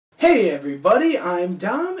Hey everybody, I'm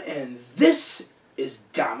Dom, and this is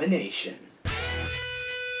Dom-Ination.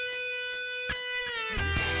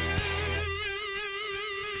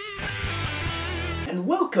 And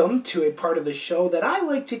welcome to a part of the show that I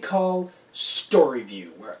like to call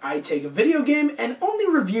Storieview, where I take a video game and only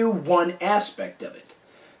review one aspect of it,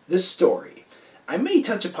 the story. I may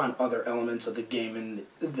touch upon other elements of the game in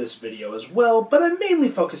this video as well, but I'm mainly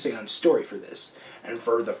focusing on story for this. And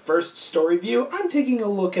for the first story view, I'm taking a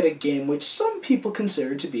look at a game which some people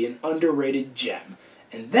consider to be an underrated gem.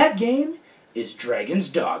 And that game is Dragon's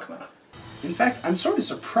Dogma. In fact, I'm sort of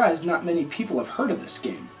surprised not many people have heard of this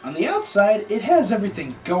game. On the outside, it has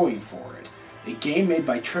everything going for it. A game made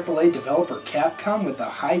by AAA developer Capcom with a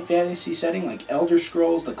high fantasy setting like Elder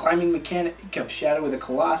Scrolls, the climbing mechanic of Shadow of the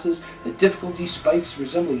Colossus, the difficulty spikes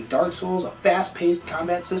resembling Dark Souls, a fast-paced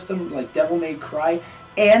combat system like Devil May Cry,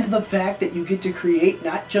 and the fact that you get to create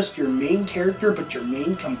not just your main character, but your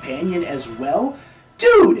main companion as well?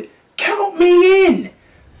 Dude, count me in!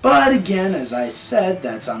 But again, as I said,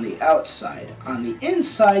 that's on the outside. On the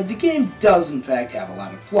inside, the game does in fact have a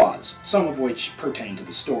lot of flaws, some of which pertain to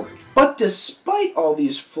the story. But despite all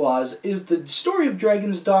these flaws, is the story of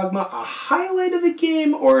Dragon's Dogma a highlight of the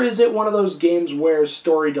game, or is it one of those games where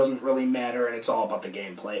story doesn't really matter and it's all about the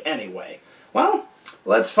gameplay anyway? Well,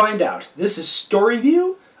 let's find out. This is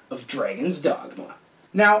Storieview of Dragon's Dogma.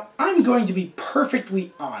 Now, I'm going to be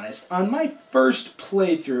perfectly honest. On my first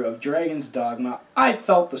playthrough of Dragon's Dogma, I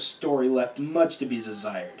felt the story left much to be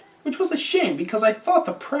desired, which was a shame because I thought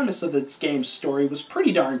the premise of this game's story was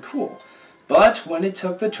pretty darn cool. But when it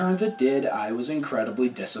took the turns it did, I was incredibly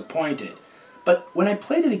disappointed. But when I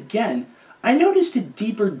played it again, I noticed a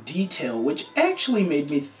deeper detail which actually made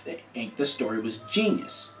me think the story was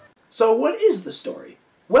genius. So what is the story?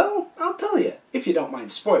 Well, I'll tell you, if you don't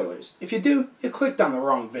mind spoilers. If you do, you clicked on the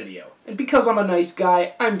wrong video. And because I'm a nice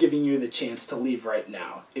guy, I'm giving you the chance to leave right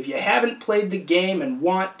now. If you haven't played the game and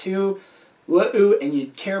want to, and you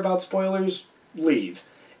care about spoilers, leave.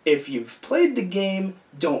 If you've played the game,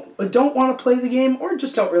 don't want to play the game, or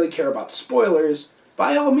just don't really care about spoilers,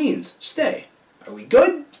 by all means, stay. Are we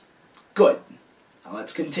good? Good. Now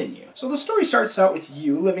let's continue. So the story starts out with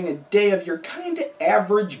you living a day of your kinda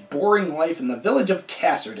average, boring life in the village of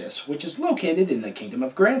Cassardis, which is located in the Kingdom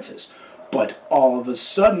of Grancis. But all of a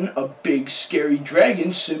sudden, a big scary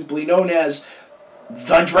dragon, simply known as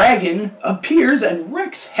the Dragon, appears and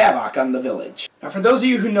wreaks havoc on the village. Now for those of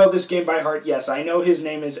you who know this game by heart, yes, I know his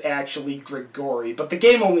name is actually Grigori, but the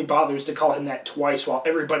game only bothers to call him that twice while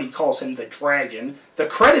everybody calls him the Dragon. The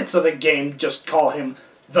credits of the game just call him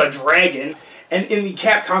the Dragon, and in the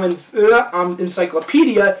Capcom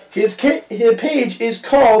encyclopedia, his page is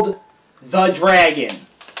called The Dragon.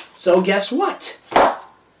 So guess what?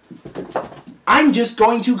 I'm just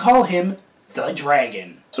going to call him the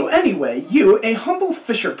Dragon. So anyway, you, a humble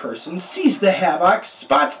fisher person, sees the havoc,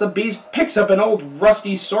 spots the beast, picks up an old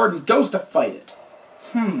rusty sword, and goes to fight it.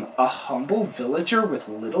 A humble villager with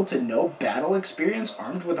little to no battle experience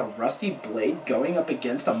armed with a rusty blade going up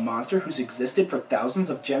against a monster who's existed for thousands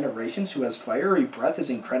of generations who has fiery breath, is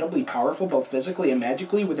incredibly powerful both physically and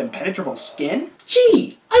magically with impenetrable skin?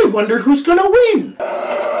 Gee, I wonder who's gonna win!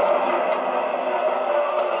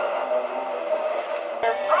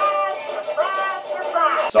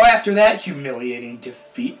 So after that humiliating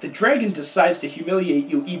defeat, the dragon decides to humiliate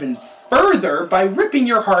you even further by ripping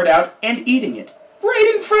your heart out and eating it.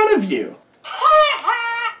 Right in front of you!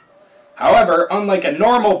 However, unlike a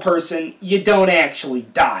normal person, you don't actually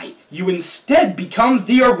die. You instead become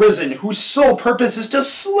the Arisen, whose sole purpose is to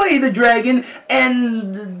slay the dragon,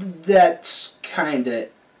 and that's kinda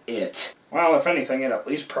it. Well, if anything, it at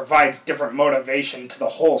least provides different motivation to the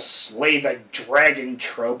whole slay the dragon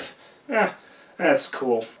trope. That's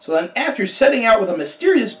cool. So then, after setting out with a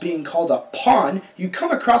mysterious being called a pawn, you come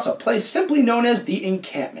across a place simply known as the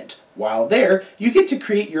encampment. While there, you get to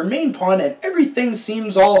create your main pawn and everything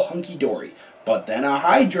seems all hunky-dory. But then a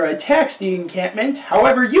Hydra attacks the encampment,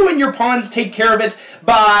 however you and your pawns take care of it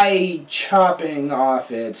by chopping off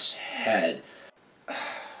its head.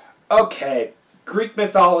 Okay, Greek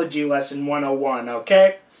mythology lesson 101,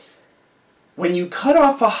 okay? When you cut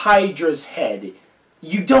off a Hydra's head,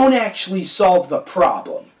 you don't actually solve the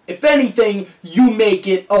problem. If anything, you make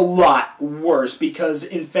it a lot worse because,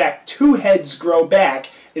 in fact, 2 heads grow back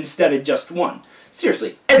instead of just 1.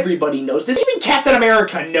 Seriously, everybody knows this. Even Captain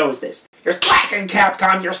America knows this. You're slacking,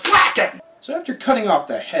 Capcom, you're slacking! So after cutting off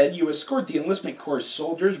the head, you escort the Enlistment Corps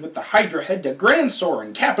soldiers with the Hydra head to Grand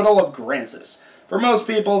Soren, capital of Grancis. For most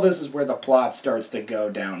people, this is where the plot starts to go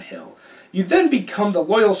downhill. You then become the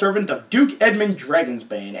loyal servant of Duke Edmund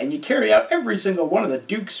Dragonsbane, and you carry out every single one of the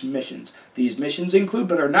Duke's missions. These missions include,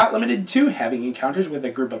 but are not limited to, having encounters with a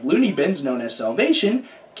group of loony bins known as Salvation,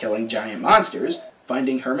 killing giant monsters,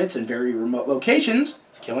 finding hermits in very remote locations,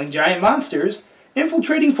 killing giant monsters,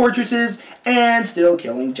 infiltrating fortresses, and still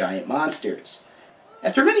killing giant monsters.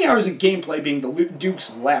 After many hours of gameplay being the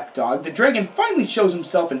Duke's lapdog, the dragon finally shows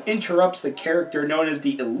himself and interrupts the character known as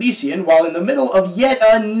the Elysian while in the middle of yet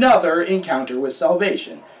another encounter with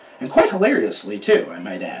Salvation. And quite hilariously, too, I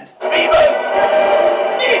might add. Beavers!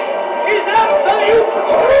 This is absolute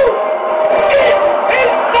truth! This is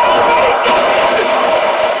salvation!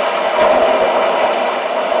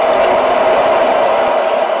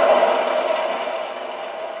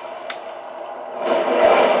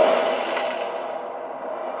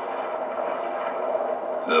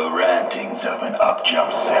 The rantings of an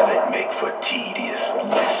up-jump zealot make for tedious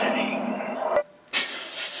listening.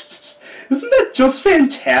 Isn't that just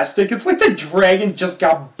fantastic? It's like the dragon just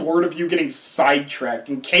got bored of you getting sidetracked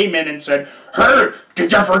and came in and said, "Hey,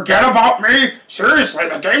 did you forget about me? Seriously,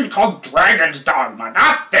 the game's called Dragon's Dogma,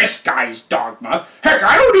 not this guy's Dogma. Heck,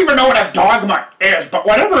 I don't even know what a dogma is, but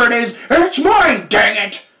whatever it is, it's mine, dang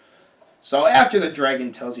it!" So after the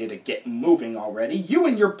dragon tells you to get moving already, you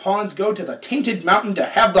and your pawns go to the Tainted Mountain to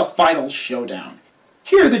have the final showdown.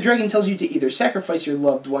 Here, the dragon tells you to either sacrifice your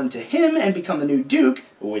loved one to him and become the new Duke,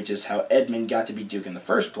 which is how Edmund got to be Duke in the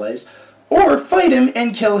first place, or fight him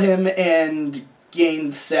and kill him and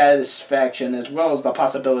gain satisfaction as well as the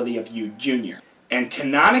possibility of you Jr. And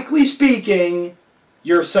canonically speaking,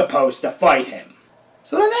 you're supposed to fight him.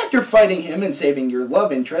 So then after fighting him and saving your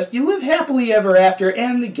love interest, you live happily ever after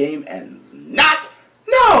and the game ends. Not!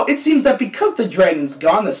 No! It seems that because the dragon's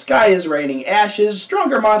gone, the sky is raining ashes,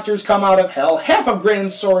 stronger monsters come out of hell, half of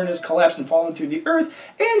Grand Soren has collapsed and fallen through the earth,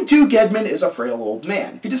 and Duke Edmund is a frail old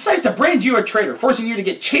man. He decides to brand you a traitor, forcing you to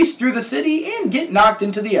get chased through the city and get knocked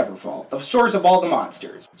into the Everfall, the source of all the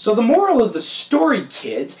monsters. So the moral of the story,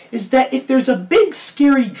 kids, is that if there's a big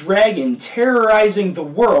scary dragon terrorizing the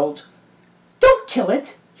world, don't kill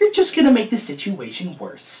it. You're just going to make the situation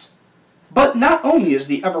worse. But not only is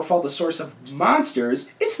the Everfall the source of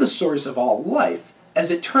monsters, it's the source of all life.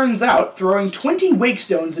 As it turns out, throwing 20 wake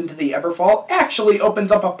stones into the Everfall actually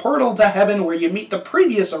opens up a portal to heaven where you meet the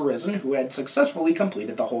previous Arisen who had successfully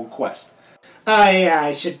completed the whole quest.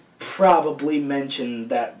 I should probably mention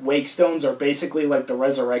that wake stones are basically like the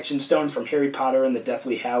resurrection stone from Harry Potter and the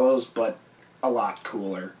Deathly Hallows, but a lot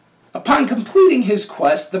cooler. Upon completing his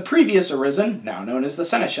quest, the previous Arisen, now known as the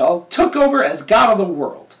Seneschal, took over as God of the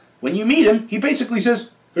world. When you meet him, he basically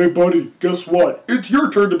says, "Hey buddy, guess what? It's your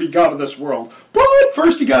turn to be God of this world. But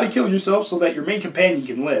first you gotta kill yourself so that your main companion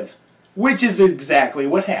can live." Which is exactly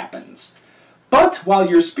what happens. But while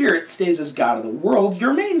your spirit stays as God of the world,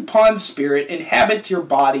 your main pawn's spirit inhabits your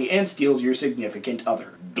body and steals your significant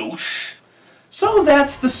other. Douche. So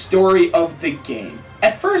that's the story of the game.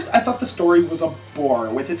 At first, I thought the story was a bore,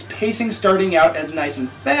 with its pacing starting out as nice and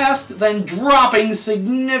fast, then dropping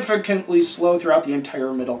significantly slow throughout the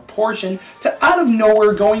entire middle portion, to out of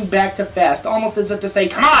nowhere going back to fast, almost as if to say,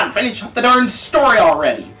 "Come on, finish up the darn story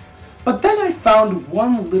already!" But then I found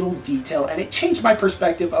one little detail, and it changed my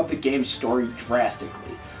perspective of the game's story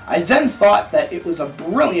drastically. I then thought that it was a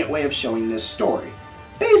brilliant way of showing this story.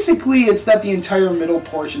 Basically, it's that the entire middle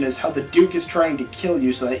portion is how the Duke is trying to kill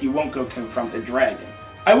you so that you won't go confront the dragon.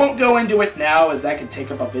 I won't go into it now, as that could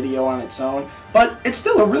take up a video on its own, but it's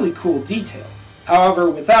still a really cool detail. However,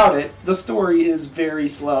 without it, the story is very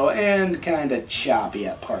slow and kinda choppy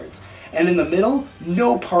at parts. And in the middle,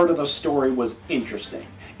 no part of the story was interesting.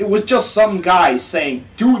 It was just some guy saying,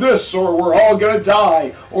 "Do this or we're all gonna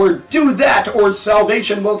die," or "Do that or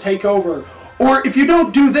salvation will take over," or "If you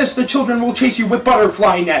don't do this, the children will chase you with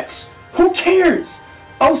butterfly nets." Who cares?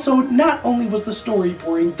 Also, not only was the story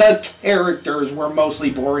boring, the characters were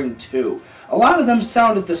mostly boring too. A lot of them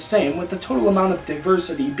sounded the same, with the total amount of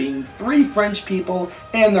diversity being 3 French people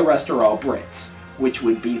and the rest are all Brits. Which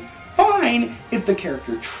would be fine if the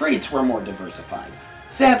character traits were more diversified.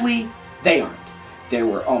 Sadly, they aren't. They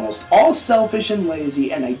were almost all selfish and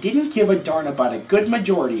lazy, and I didn't give a darn about a good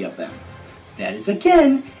majority of them. That is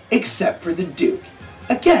again, except for the Duke.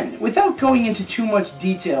 Again, without going into too much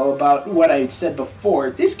detail about what I had said before,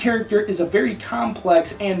 this character is a very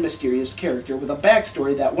complex and mysterious character with a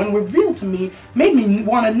backstory that, when revealed to me, made me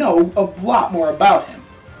want to know a lot more about him.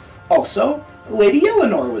 Also, Lady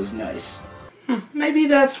Eleanor was nice. Maybe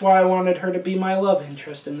that's why I wanted her to be my love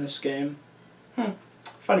interest in this game.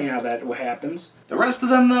 Funny how that happens. The rest of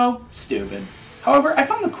them, though, stupid. However, I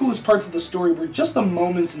found the coolest parts of the story were just the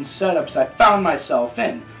moments and setups I found myself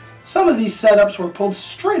in. Some of these setups were pulled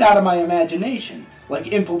straight out of my imagination, like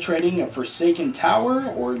infiltrating a forsaken tower,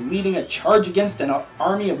 or leading a charge against an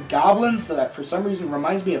army of goblins that for some reason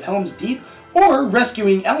reminds me of Helm's Deep, or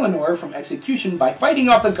rescuing Eleanor from execution by fighting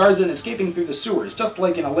off the guards and escaping through the sewers, just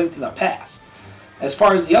like in A Link to the Past. As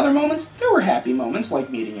far as the other moments, there were happy moments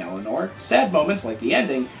like meeting Eleanor, sad moments like the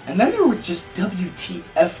ending, and then there were just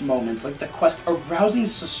WTF moments like the quest arousing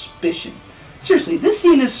suspicion. Seriously, this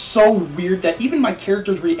scene is so weird that even my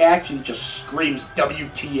character's reaction just screams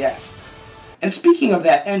WTF. And speaking of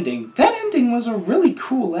that ending was a really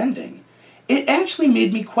cool ending. It actually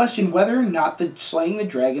made me question whether or not slaying the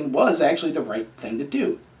dragon was actually the right thing to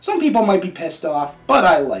do. Some people might be pissed off, but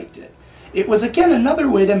I liked it. It was again another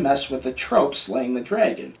way to mess with the trope slaying the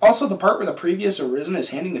dragon. Also, the part where the previous Arisen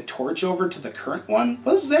is handing the torch over to the current one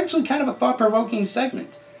was actually kind of a thought-provoking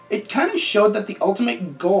segment. It kind of showed that the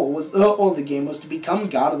ultimate goal of the game was to become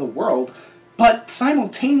god of the world, but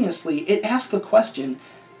simultaneously it asked the question,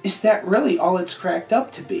 is that really all it's cracked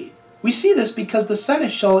up to be? We see this because the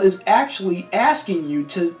Seneschal is actually asking you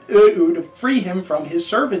to free him from his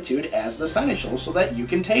servitude as the Seneschal so that you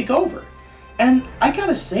can take over. And I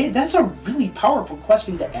gotta say, that's a really powerful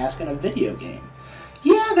question to ask in a video game.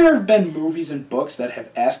 Yeah, there have been movies and books that have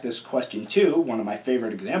asked this question too, one of my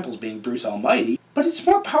favorite examples being Bruce Almighty, but it's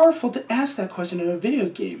more powerful to ask that question in a video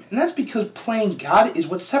game, and that's because playing God is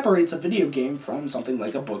what separates a video game from something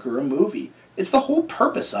like a book or a movie. It's the whole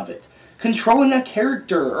purpose of it. Controlling a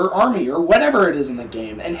character or army or whatever it is in the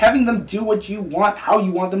game, and having them do what you want, how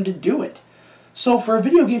you want them to do it. So for a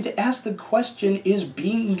video game to ask the question, is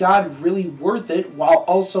being God really worth it, while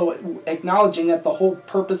also acknowledging that the whole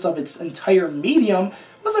purpose of its entire medium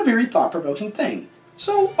was a very thought-provoking thing.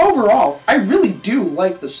 So overall, I really do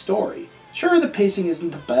like the story. Sure, the pacing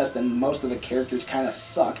isn't the best and most of the characters kind of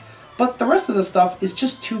suck, but the rest of the stuff is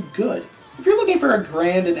just too good. If you're looking for a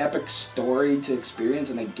grand and epic story to experience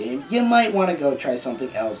in a game, you might want to go try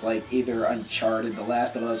something else like either Uncharted, The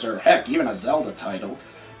Last of Us, or heck, even a Zelda title.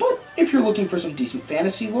 But if you're looking for some decent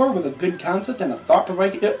fantasy lore with a good concept and a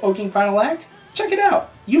thought-provoking final act, check it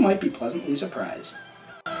out. You might be pleasantly surprised.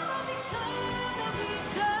 And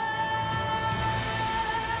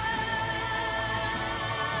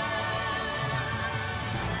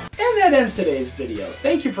that ends today's video.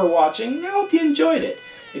 Thank you for watching. I hope you enjoyed it.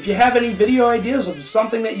 If you have any video ideas of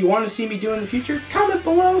something that you want to see me do in the future, comment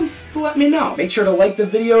below to let me know. Make sure to like the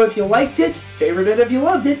video if you liked it, favorite it if you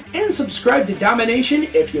loved it, and subscribe to Dom-Ination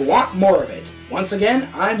if you want more of it. Once again,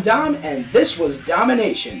 I'm Dom, and this was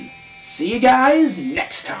Dom-Ination. See you guys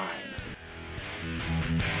next time.